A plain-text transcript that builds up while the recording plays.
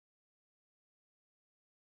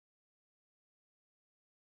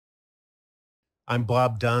I'm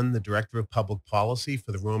Bob Dunn, the Director of Public Policy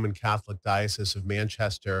for the Roman Catholic Diocese of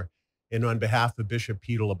Manchester. And on behalf of Bishop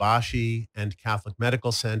Peter Libasci and Catholic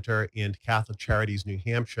Medical Center and Catholic Charities New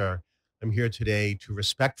Hampshire, I'm here today to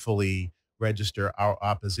respectfully register our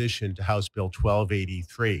opposition to House Bill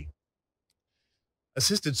 1283.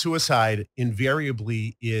 Assisted suicide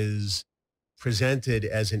invariably is presented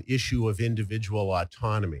as an issue of individual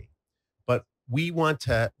autonomy. But we want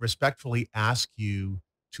to respectfully ask you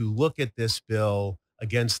to look at this bill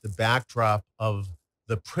against the backdrop of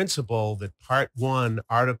the principle that Part 1,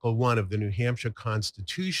 Article 1 of the New Hampshire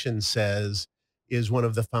Constitution says is one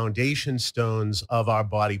of the foundation stones of our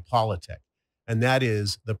body politic, and that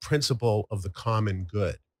is the principle of the common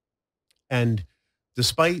good. And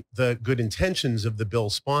despite the good intentions of the bill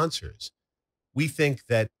sponsors, we think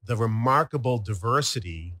that the remarkable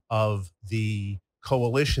diversity of the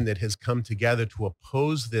coalition that has come together to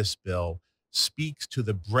oppose this bill speaks to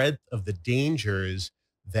the breadth of the dangers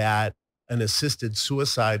that an assisted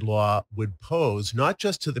suicide law would pose, not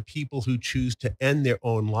just to the people who choose to end their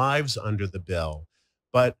own lives under the bill,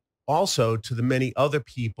 but also to the many other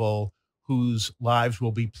people whose lives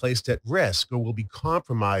will be placed at risk or will be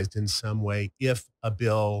compromised in some way if a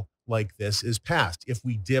bill like this is passed, if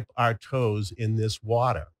we dip our toes in this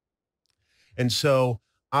water. And so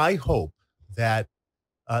I hope that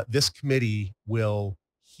this committee will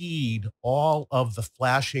heed all of the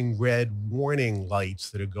flashing red warning lights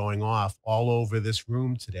that are going off all over this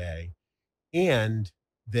room today, and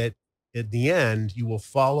that at the end, you will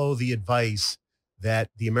follow the advice that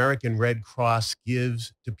the American Red Cross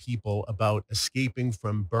gives to people about escaping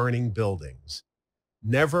from burning buildings.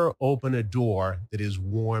 Never open a door that is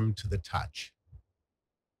warm to the touch.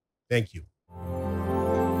 Thank you.